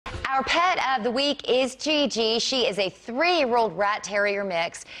Our pet of the week is Gigi. She is a 3-year-old rat terrier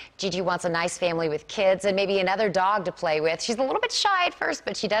mix. Gigi wants a nice family with kids and maybe another dog to play with. She's a little bit shy at first,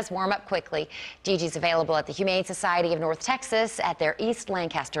 but she does warm up quickly. Gigi's available at the Humane Society of North Texas at their East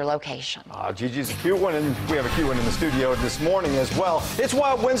Lancaster location. Gigi's a cute one, and we have a cute one in the studio this morning as well. It's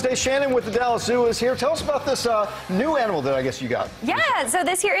Wild Wednesday. Shannon with the Dallas Zoo is here. Tell us about this new animal that I guess you got. Yeah, so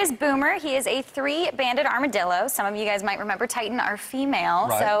this here is Boomer. He is a 3-banded armadillo. Some of you guys might remember Titan, our female.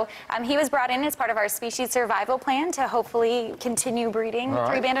 Right. So he was brought in as part of our species survival plan to hopefully continue breeding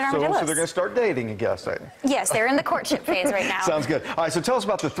 3-banded armadillos. So they're going to start dating, I guess. Yes, they're in the courtship phase right now. Sounds good. All right, so tell us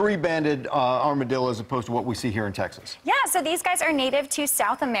about the 3-banded armadillo as opposed to what we see here in Texas. Yeah, so these guys are native to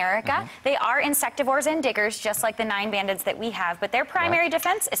South America. They are insectivores and diggers, just like the 9-bandeds that we have, but their primary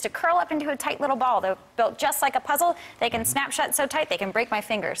defense is to curl up into a tight little ball. They're built just like a puzzle. They can snap shut so tight they can break my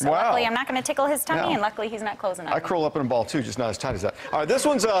fingers. So luckily I'm not going to tickle his tummy, and luckily he's not closing up. I curl up in a ball too, just not as tight as that. All right, this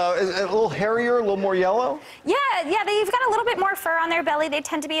one's a little hairier, a little more yellow. Yeah, they've got a little bit more fur on their belly. They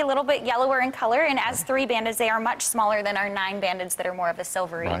tend to be a little bit yellower in color, and as 3-bandeds, they are much smaller than our 9-bandeds that are more of a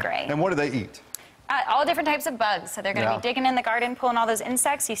silvery gray. And what do they eat? All different types of bugs. So they're going to be digging in the garden, pulling all those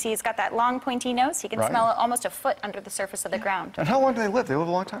insects. You see he's got that long, pointy nose. He can smell almost a foot under the surface of the ground. And how long do they live? They live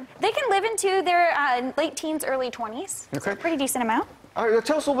a long time? They can live into their late teens, early 20s. Okay. So a pretty decent amount. All right,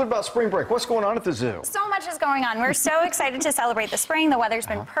 tell us a little bit about spring break. What's going on at the zoo? So much is going on. We're so excited to celebrate the spring. The weather's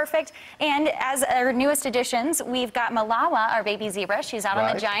been perfect. And as our newest additions, we've got Malawa, our baby zebra. She's out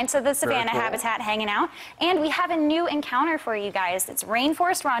on the Giants of the Savannah habitat hanging out. And we have a new encounter for you guys. It's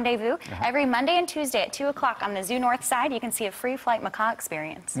Rainforest Rendezvous. Every Monday and Tuesday at 2 o'clock on the zoo north side, you can see a free flight macaque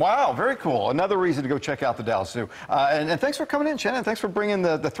experience. Wow, very cool. Another reason to go check out the Dallas Zoo. And thanks for coming in, Shannon. Thanks for bringing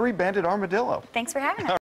the 3-banded armadillo. Thanks for having us.